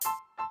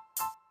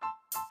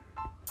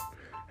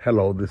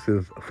Hello, this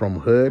is From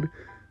Hood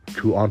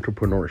to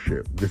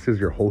Entrepreneurship. This is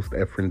your host,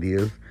 Efren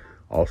Diaz,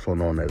 also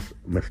known as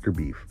Mr.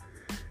 Beef.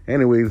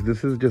 Anyways,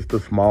 this is just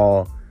a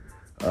small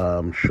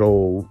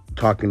show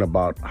talking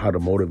about how to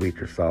motivate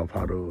yourself,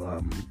 how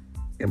to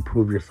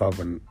improve yourself,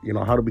 and,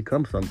 how to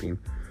become something.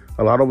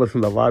 A lot of us in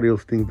the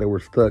barrios think that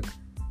we're stuck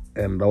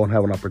and don't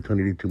have an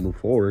opportunity to move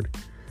forward.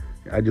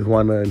 I just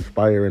want to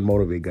inspire and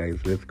motivate guys.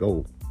 Let's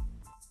go.